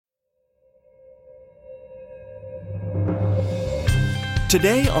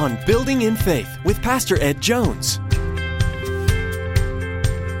Today on Building in Faith with Pastor Ed Jones.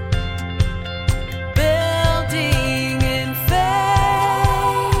 Building in Faith.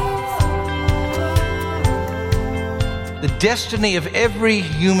 The destiny of every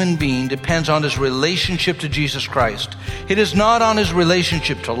human being depends on his relationship to Jesus Christ. It is not on his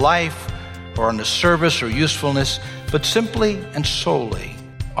relationship to life or on his service or usefulness, but simply and solely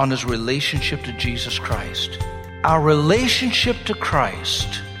on his relationship to Jesus Christ. Our relationship to Christ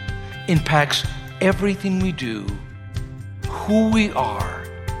impacts everything we do, who we are,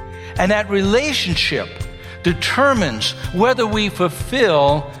 and that relationship determines whether we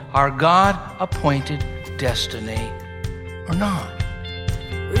fulfill our God-appointed destiny or not.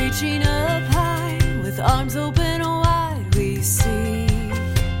 Reaching up high with arms open wide, we see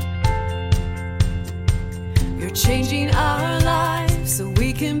you're changing our lives so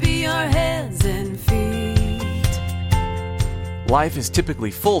we can be our hands and feet. Life is typically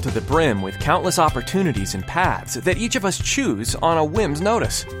full to the brim with countless opportunities and paths that each of us choose on a whim's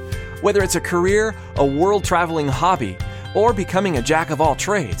notice. Whether it's a career, a world-traveling hobby, or becoming a jack of all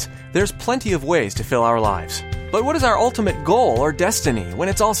trades, there's plenty of ways to fill our lives. But what is our ultimate goal or destiny when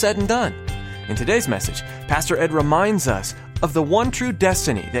it's all said and done? In today's message, Pastor Ed reminds us of the one true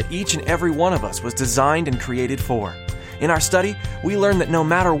destiny that each and every one of us was designed and created for. In our study, we learn that no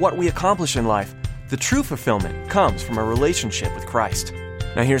matter what we accomplish in life, the true fulfillment comes from a relationship with Christ.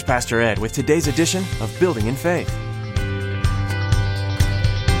 Now here's Pastor Ed with today's edition of Building in Faith.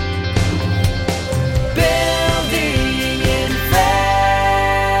 Building in Faith.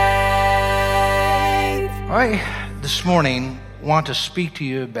 I, this morning, want to speak to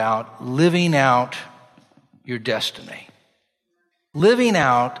you about living out your destiny. Living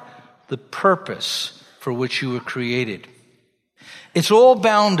out the purpose for which you were created. It's all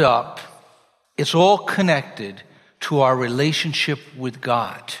bound up. It's all connected to our relationship with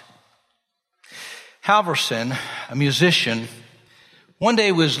God. Halverson, a musician, one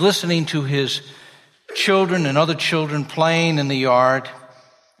day was listening to his children and other children playing in the yard,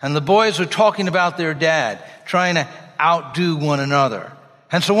 and the boys were talking about their dad, trying to outdo one another.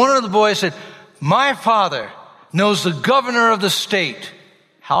 And so one of the boys said, "My father knows the governor of the state."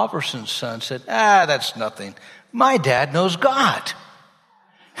 Halverson's son said, "That's nothing. My dad knows God."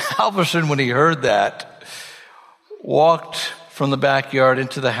 Halverson, when he heard that, walked from the backyard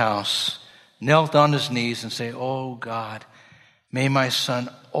into the house, knelt on his knees and said, "Oh God, may my son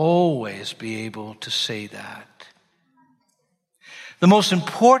always be able to say that." The most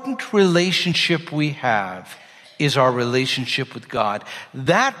important relationship we have is our relationship with God.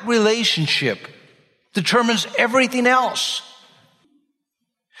 That relationship determines everything else.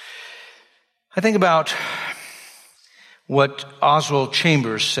 I think about what Oswald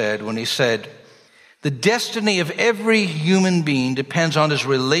Chambers said when he said, "The destiny of every human being depends on his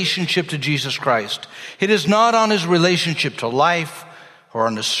relationship to Jesus Christ. It is not on his relationship to life or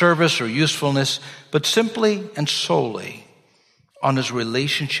on his service or usefulness, but simply and solely on his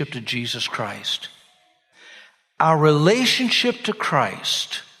relationship to Jesus Christ." Our relationship to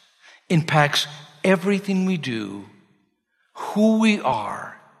Christ impacts everything we do, who we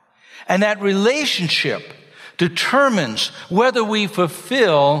are, and that relationship determines whether we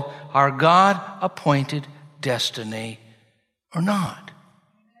fulfill our God-appointed destiny or not.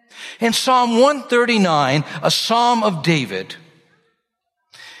 In Psalm 139, a psalm of David,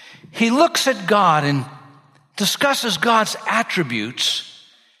 he looks at God and discusses God's attributes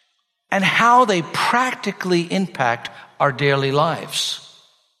and how they practically impact our daily lives.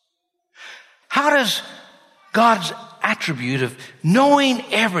 How does God's attribute of knowing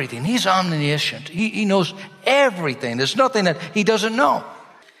everything, he's omniscient, he knows everything, there's nothing that he doesn't know.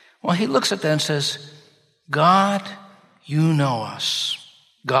 Well, he looks at that and says, "God, you know us.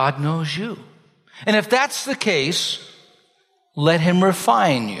 God knows you. And if that's the case, let him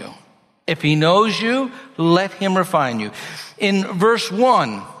refine you. If he knows you, let him refine you." In verse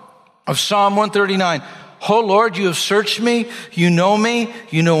 1 of Psalm 139, "Oh Lord, you have searched me. You know me.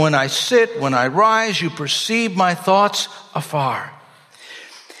 You know when I sit, when I rise. You perceive my thoughts afar."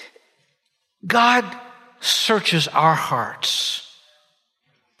 God searches our hearts.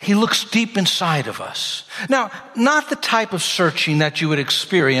 He looks deep inside of us. Now, not the type of searching that you would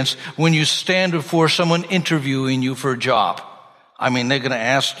experience when you stand before someone interviewing you for a job. I mean, they're going to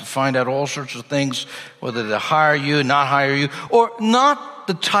ask to find out all sorts of things, whether to hire you, not hire you, or not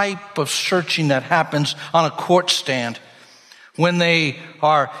the type of searching that happens on a court stand when they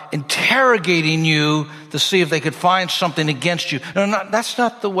are interrogating you to see if they could find something against you. No, that's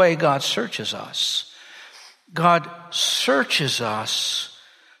not the way God searches us. God searches us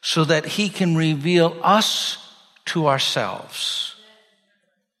so that he can reveal us to ourselves.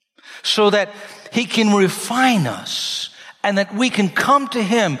 so that he can refine us and that we can come to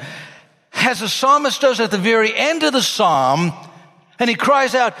him, as the psalmist does at the very end of the psalm. And he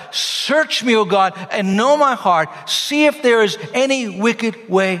cries out, search me, O God, and know my heart. See if there is any wicked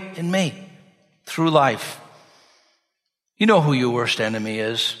way in me through life. You know who your worst enemy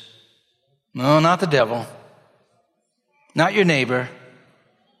is. No, not the devil. Not your neighbor.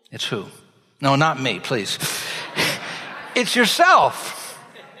 It's who? No, not me, please. It's yourself.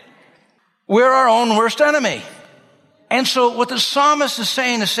 We're our own worst enemy. And so what the psalmist is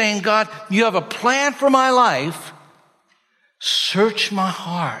saying, God, you have a plan for my life. Search my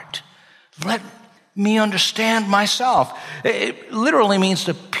heart. Let me understand myself. It literally means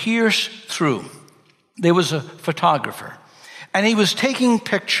to pierce through. There was a photographer, and he was taking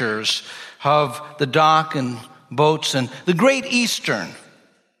pictures of the dock and boats, and the Great Eastern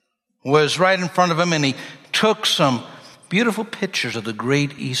was right in front of him, and he took some beautiful pictures of the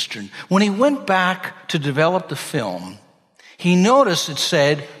Great Eastern. When he went back to develop the film, he noticed it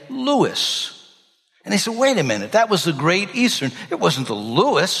said Lewis. And he said, wait a minute, that was the Great Eastern. It wasn't the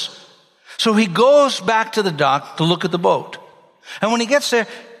Lewis. So he goes back to the dock to look at the boat. And when he gets there,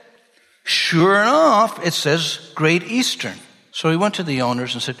 sure enough, it says Great Eastern. So he went to the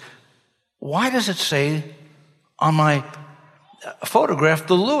owners and said, why does it say on my photograph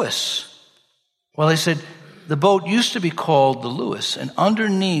the Lewis? Well, they said, the boat used to be called the Lewis, and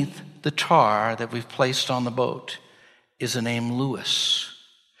underneath the tar that we've placed on the boat is the name Lewis.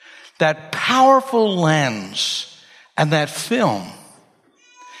 That powerful lens and that film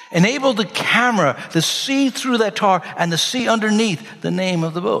enabled the camera to see through that tar and to see underneath the name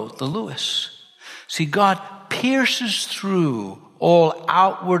of the boat, the Lewis. See, God pierces through all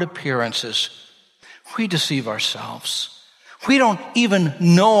outward appearances. We deceive ourselves. We don't even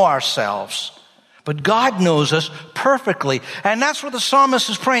know ourselves. But God knows us perfectly. And that's what the psalmist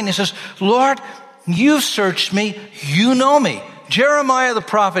is praying. He says, Lord, you've searched me. You know me. Jeremiah the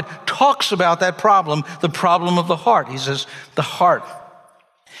prophet talks about that problem, the problem of the heart. He says, the heart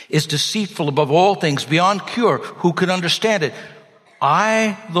is deceitful above all things, beyond cure. Who could understand it?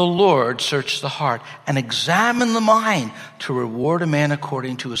 I, the Lord, search the heart and examine the mind to reward a man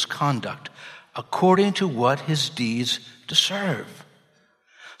according to his conduct, according to what his deeds deserve.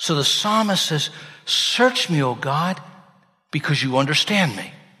 So the psalmist says, search me, O God, because you understand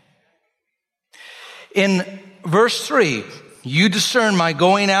me. In verse 3, you discern my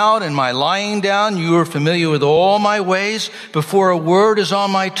going out and my lying down. You are familiar with all my ways. Before a word is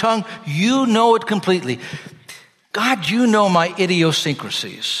on my tongue, you know it completely. God, you know my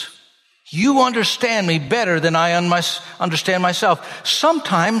idiosyncrasies. You understand me better than I understand myself.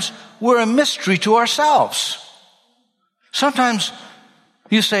 Sometimes we're a mystery to ourselves. Sometimes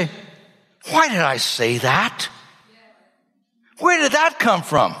you say, why did I say that? Where did that come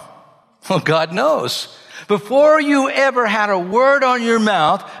from? Well, God knows. Before you ever had a word on your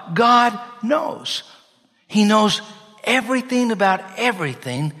mouth, God knows. He knows everything about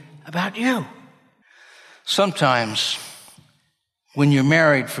you. Sometimes when you're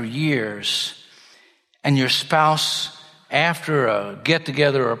married for years and your spouse, after a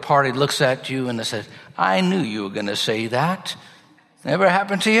get-together or a party, looks at you and says, I knew you were going to say that. Ever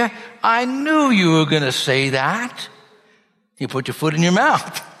happened to you? I knew you were going to say that. You put your foot in your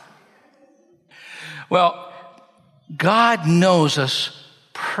mouth. Well, God knows us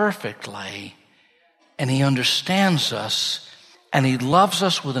perfectly, and He understands us, and He loves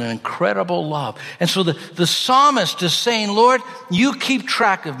us with an incredible love. And so the psalmist is saying, Lord, you keep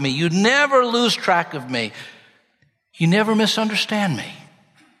track of me. You never lose track of me. You never misunderstand me.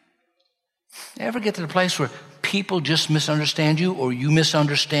 You ever get to the place where people just misunderstand you or you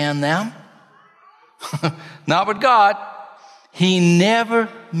misunderstand them? Not with God. He never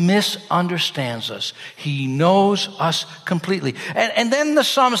misunderstands us. He knows us completely. And then the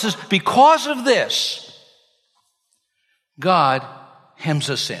psalmist says, because of this, God hems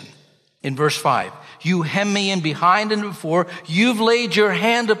us in. In verse 5, you hem me in behind and before. You've laid your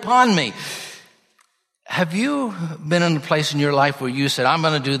hand upon me. Have you been in a place in your life where you said, I'm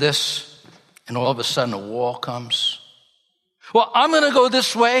going to do this, and all of a sudden a wall comes? Well, I'm going to go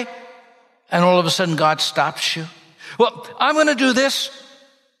this way, and all of a sudden God stops you. Well, I'm going to do this.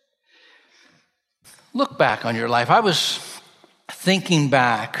 Look back on your life. I was thinking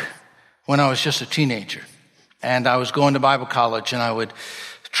back when I was just a teenager, and I was going to Bible college, and I would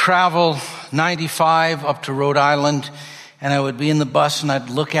travel 95 up to Rhode Island, and I would be in the bus, and I'd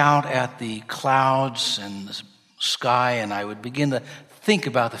look out at the clouds and the sky, and I would begin to think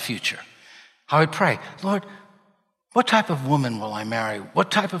about the future. I would pray, Lord, what type of woman will I marry?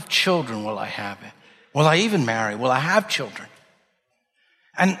 What type of children will I have? Will I even marry? Will I have children?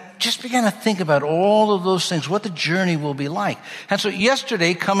 And just began to think about all of those things, what the journey will be like. And so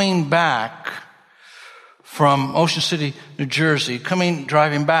yesterday, coming back from Ocean City, New Jersey,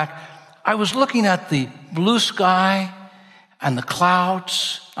 driving back, I was looking at the blue sky and the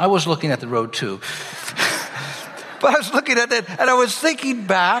clouds. I was looking at the road too. But I was looking at that, and I was thinking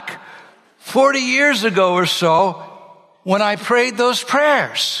back 40 years ago or so when I prayed those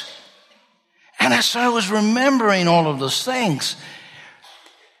prayers. And as I was remembering all of those things,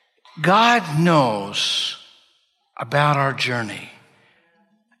 God knows about our journey.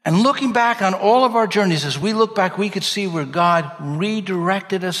 And looking back on all of our journeys, as we look back, we could see where God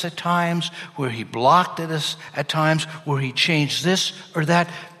redirected us at times, where he blocked at us at times, where he changed this or that.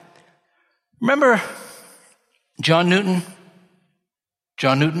 Remember John Newton?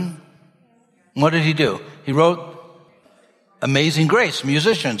 John Newton? What did he do? He wrote Amazing Grace.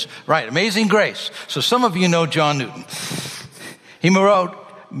 Musicians, right, Amazing Grace. So some of you know John Newton. He wrote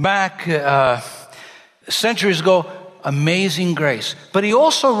back centuries ago, Amazing Grace. But he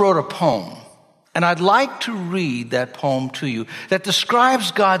also wrote a poem, and I'd like to read that poem to you that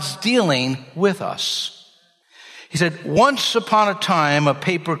describes God's dealing with us. He said, once upon a time, a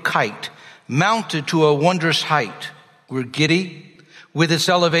paper kite mounted to a wondrous height. We're giddy with its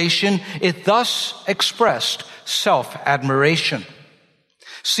elevation. It thus expressed self-admiration.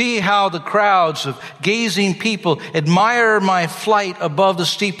 See how the crowds of gazing people admire my flight above the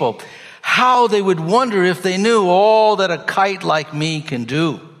steeple. How they would wonder if they knew all that a kite like me can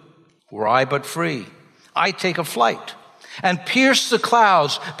do. Were I but free, I take a flight and pierce the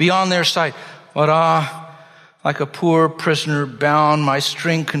clouds beyond their sight. But like a poor prisoner bound, my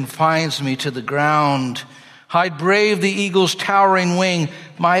string confines me to the ground. I'd brave the eagle's towering wing,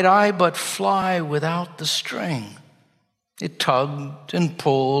 might I but fly without the string. It tugged and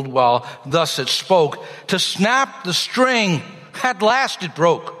pulled while thus it spoke. To snap the string, at last it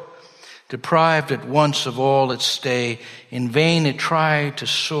broke. Deprived at once of all its stay, in vain it tried to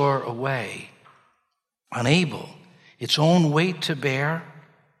soar away. Unable its own weight to bear,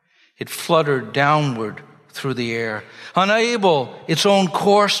 it fluttered downward through the air. Unable its own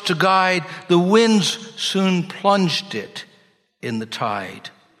course to guide, the winds soon plunged it in the tide.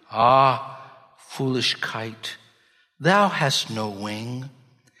 Ah, foolish kite, thou hast no wing.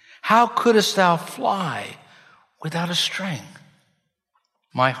 How couldst thou fly without a string?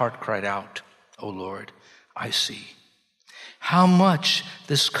 My heart cried out, O Lord, I see how much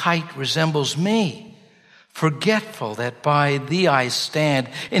this kite resembles me, forgetful that by thee I stand,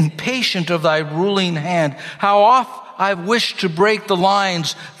 impatient of thy ruling hand. How oft I've wished to break the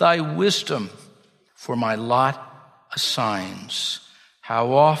lines thy wisdom for my lot assigns.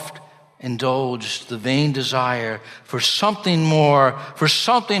 How oft indulged the vain desire for something more, for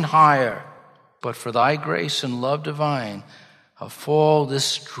something higher. But for thy grace and love divine, a fall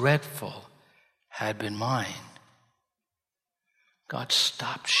this dreadful had been mine. God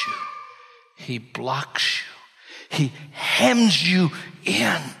stops you. He blocks you. He hems you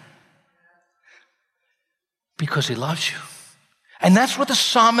in because he loves you. And that's what the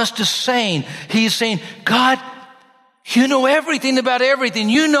psalmist is saying. He's saying, God, you know everything about everything.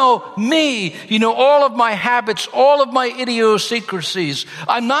 You know me. You know all of my habits, all of my idiosyncrasies.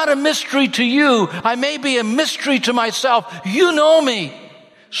 I'm not a mystery to you. I may be a mystery to myself. You know me.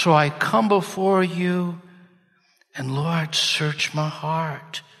 So I come before you and Lord, search my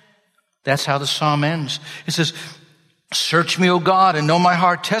heart. That's how the psalm ends. It says, search me, O God, and know my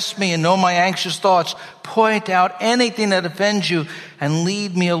heart. Test me and know my anxious thoughts. Point out anything that offends you and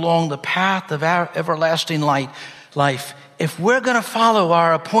lead me along the path of our everlasting life. If we're going to follow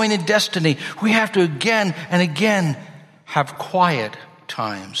our appointed destiny, we have to again and again have quiet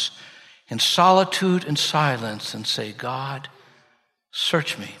times in solitude and silence and say, God,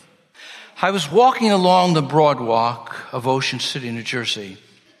 search me. I was walking along the Broad Walk of Ocean City, New Jersey,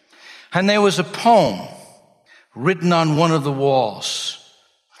 and there was a poem written on one of the walls.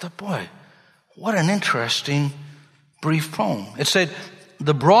 I thought, boy, what an interesting brief poem. It said,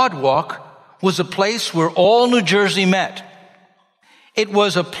 the Broad Walk was a place where all New Jersey met. It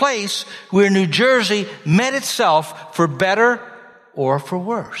was a place where New Jersey met itself for better or for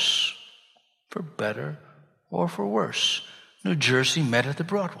worse. For better or for worse. New Jersey met at the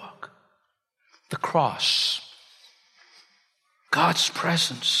Broad Walk. The cross, God's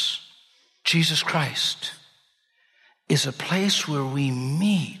presence, Jesus Christ, is a place where we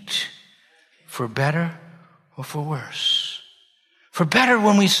meet for better or for worse. For better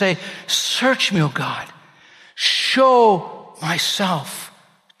when we say, search me, O God, show myself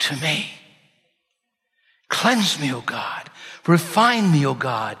to me. Cleanse me, O God, refine me, O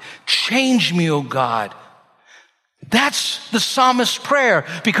God, change me, O God. That's the psalmist's prayer,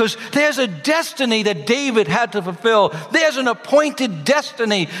 because there's a destiny that David had to fulfill. There's an appointed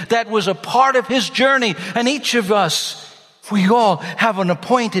destiny that was a part of his journey. And each of us, we all have an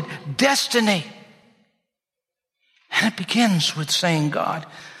appointed destiny. And it begins with saying, God,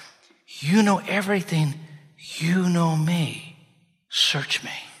 you know everything. You know me. Search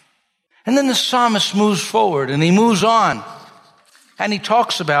me. And then the psalmist moves forward and he moves on. And he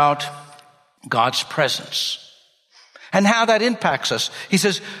talks about God's presence and how that impacts us. He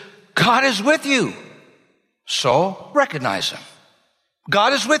says, God is with you. So recognize him.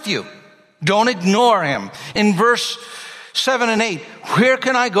 God is with you. Don't ignore him. In verse 7 and 8, where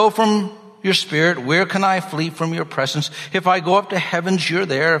can I go from your spirit? Where can I flee from your presence? If I go up to heavens, you're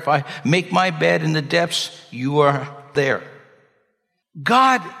there. If I make my bed in the depths, you are there.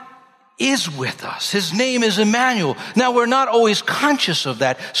 God is with us. His name is Emmanuel. Now, we're not always conscious of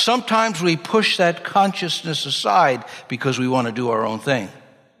that. Sometimes we push that consciousness aside because we want to do our own thing.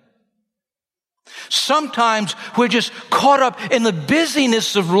 Sometimes we're just caught up in the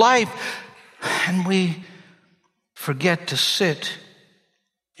busyness of life and we forget to sit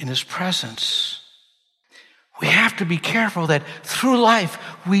in his presence. We have to be careful that through life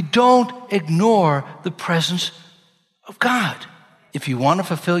we don't ignore the presence of God. If you want to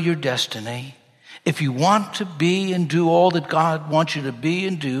fulfill your destiny, if you want to be and do all that God wants you to be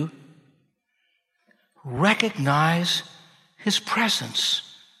and do, recognize his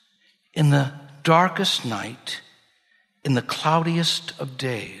presence in the darkest night, in the cloudiest of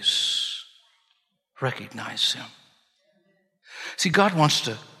days. Recognize him. See, God wants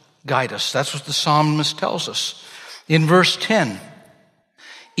to guide us. That's what the psalmist tells us. In verse 10,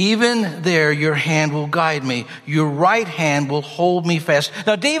 even there your hand will guide me. Your right hand will hold me fast.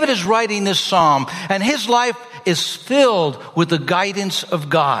 Now, David is writing this psalm, and his life is filled with the guidance of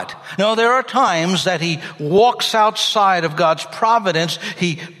God. Now, there are times that he walks outside of God's providence.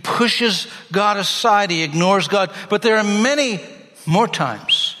 He pushes God aside. He ignores God. But there are many more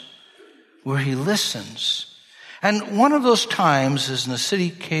times where he listens. And one of those times is in the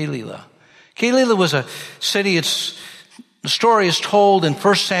city Keilah. Keilah was a city, the story is told in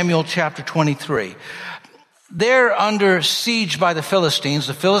 1 Samuel chapter 23. They're under siege by the Philistines.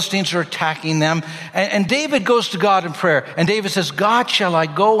 The Philistines are attacking them. And David goes to God in prayer. And David says, God, shall I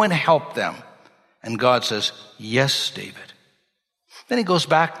go and help them? And God says, yes, David. Then he goes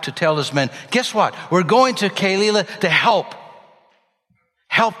back to tell his men, guess what? We're going to Keilah to help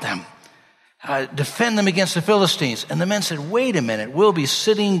them. Defend them against the Philistines. And the men said, wait a minute, we'll be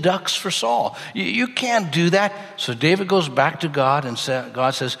sitting ducks for Saul. You can't do that. So David goes back to God and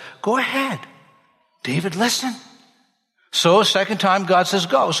God says, go ahead. David, listen. So a second time God says,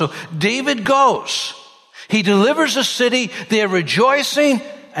 go. So David goes. He delivers the city. They're rejoicing.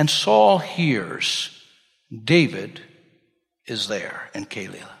 And Saul hears David is there in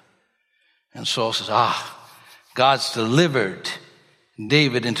Keilah. And Saul says, God's delivered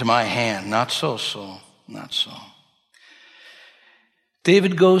David into my hand. Not so, Saul. Not so.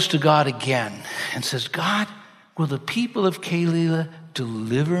 David goes to God again and says, God, will the people of Keilah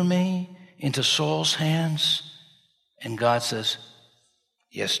deliver me into Saul's hands? And God says,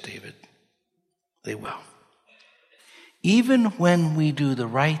 yes, David, they will. Even when we do the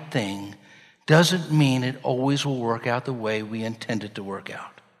right thing, doesn't mean it always will work out the way we intend it to work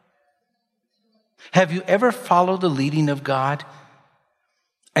out. Have you ever followed the leading of God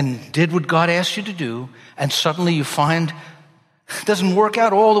and did what God asked you to do, and suddenly you find it doesn't work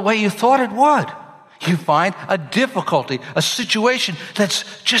out all the way you thought it would? You find a difficulty, a situation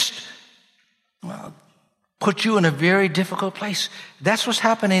that's just, put you in a very difficult place. That's what's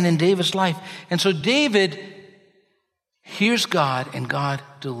happening in David's life. And so David hears God, and God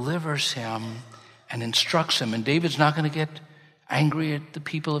delivers him and instructs him. And David's not going to get angry at the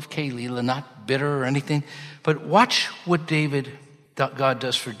people of Keilah, not bitter or anything. But watch what God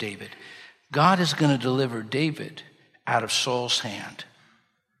does for David. God is going to deliver David out of Saul's hand.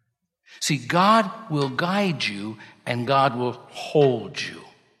 See, God will guide you and God will hold you.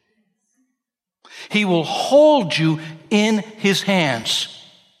 He will hold you in his hands.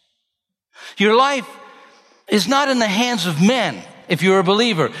 Your life is not in the hands of men if you're a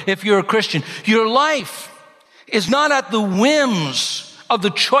believer, if you're a Christian. Your life is not at the whims of the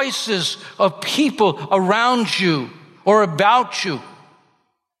choices of people around you or about you.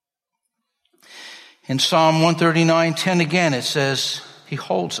 In Psalm 139:10 again, it says, he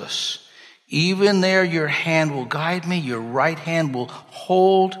holds us. Even there your hand will guide me, your right hand will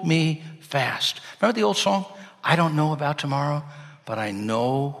hold me fast. Remember the old song? I don't know about tomorrow, but I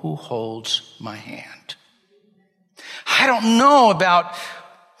know who holds my hand. I don't know about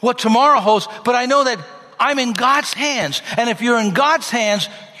what tomorrow holds, but I know that I'm in God's hands. And if you're in God's hands,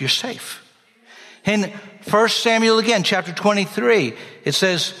 you're safe. In 1 Samuel again, chapter 23, it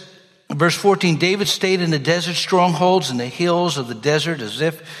says, verse 14, David stayed in the desert strongholds in the hills of the desert as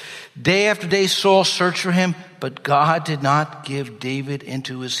if day after day Saul searched for him, but God did not give David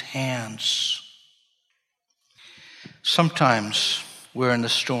into his hands. Sometimes we're in the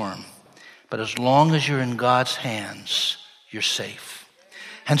storm, but as long as you're in God's hands, you're safe.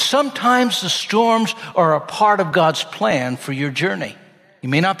 And sometimes the storms are a part of God's plan for your journey. You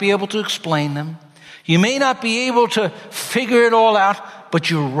may not be able to explain them. You may not be able to figure it all out,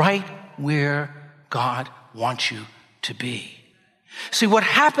 but you're right where God wants you to be. See, what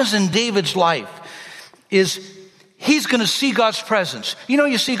happens in David's life is he's going to see God's presence.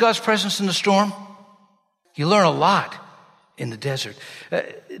 You see God's presence in the storm? You learn a lot in the desert.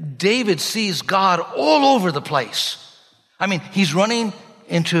 David sees God all over the place. He's running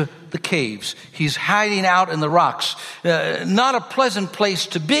into the caves. He's hiding out in the rocks. Not a pleasant place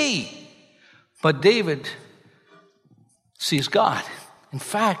to be. But David sees God. In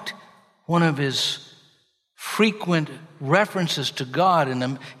fact, one of his frequent references to God in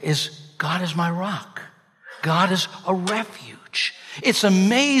them is, God is my rock. God is a refuge. It's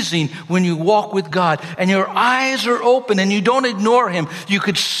amazing when you walk with God and your eyes are open and you don't ignore him. You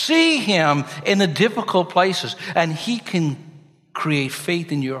could see him in the difficult places, and he can create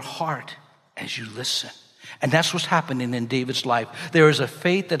faith in your heart as you listen. And that's what's happening in David's life. There is a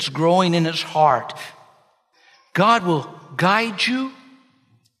faith that's growing in his heart. God will guide you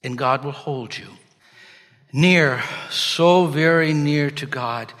and God will hold you. Near, so very near to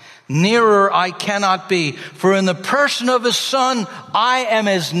God. Nearer I cannot be, for in the person of his Son, I am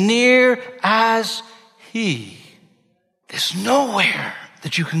as near as he. There's nowhere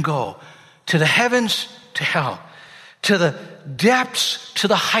that you can go, to the heavens, to hell, to the depths, to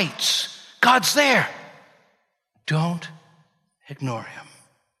the heights. God's there. Don't ignore him.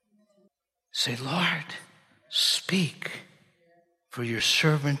 Say, Lord, speak, for your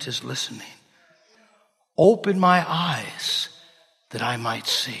servant is listening. Open my eyes that I might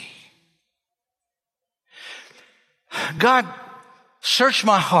see. God, search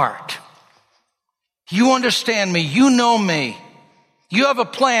my heart. You understand me. You know me. You have a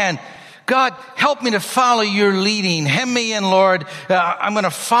plan. God, help me to follow your leading. Hem me in, Lord. I'm going to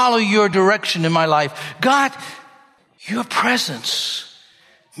follow your direction in my life. God, your presence,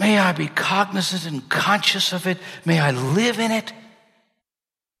 may I be cognizant and conscious of it. May I live in it.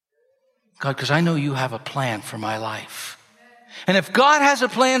 God, because I know you have a plan for my life. And if God has a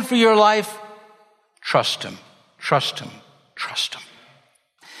plan for your life, trust him, trust him, trust him.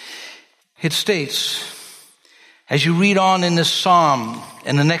 It states, as you read on in this psalm,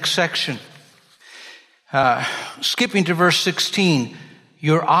 in the next section, skipping to verse 16,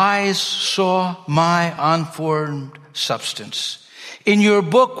 your eyes saw my unformed substance. In your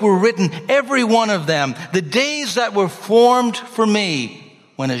book were written, every one of them, the days that were formed for me,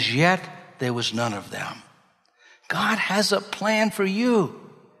 when as yet there was none of them. God has a plan for you,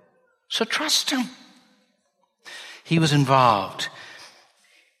 so trust him. He was involved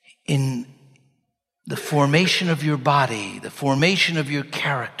in the formation of your body, the formation of your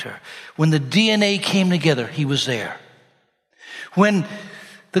character. When the DNA came together, he was there. When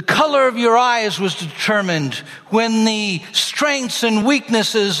the color of your eyes was determined, when the strengths and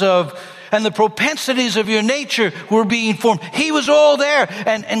weaknesses and the propensities of your nature were being formed, he was all there.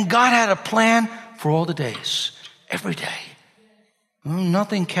 And God had a plan for all the days, every day.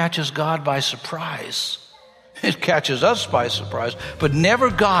 Nothing catches God by surprise. It catches us by surprise, but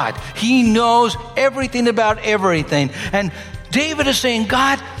never God. He knows everything about everything. And David is saying,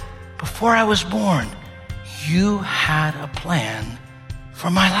 God, before I was born, you had a plan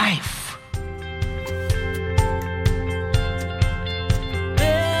for my life.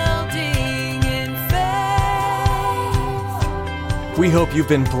 Building in faith. We hope you've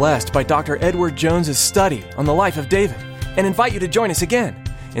been blessed by Dr. Edward Jones's study on the life of David and invite you to join us again.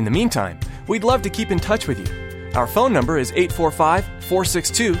 In the meantime, we'd love to keep in touch with you. Our phone number is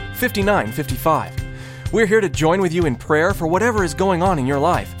 845-462-5955. We're here to join with you in prayer for whatever is going on in your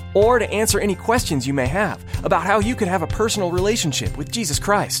life, or to answer any questions you may have about how you could have a personal relationship with Jesus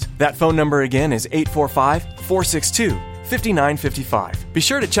Christ. That phone number again is 845-462-5955. Be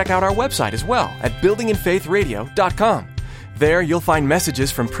sure to check out our website as well at buildinginfaithradio.com. There you'll find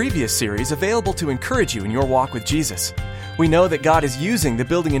messages from previous series available to encourage you in your walk with Jesus. We know that God is using the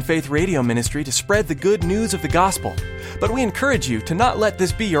Building in Faith radio ministry to spread the good news of the gospel, but we encourage you to not let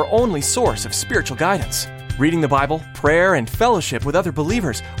this be your only source of spiritual guidance. Reading the Bible, prayer, and fellowship with other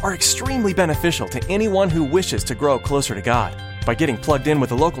believers are extremely beneficial to anyone who wishes to grow closer to God. By getting plugged in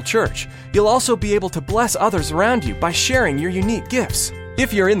with a local church, you'll also be able to bless others around you by sharing your unique gifts.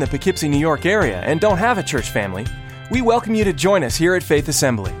 If you're in the Poughkeepsie, New York area and don't have a church family, we welcome you to join us here at Faith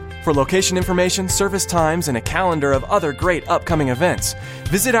Assembly. For location information, service times, and a calendar of other great upcoming events,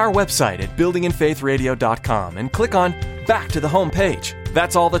 visit our website at buildinginfaithradio.com and click on Back to the Home page.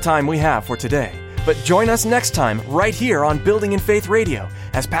 That's all the time we have for today. But join us next time right here on Building in Faith Radio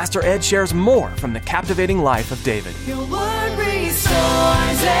as Pastor Ed shares more from the captivating life of David. Your word restores.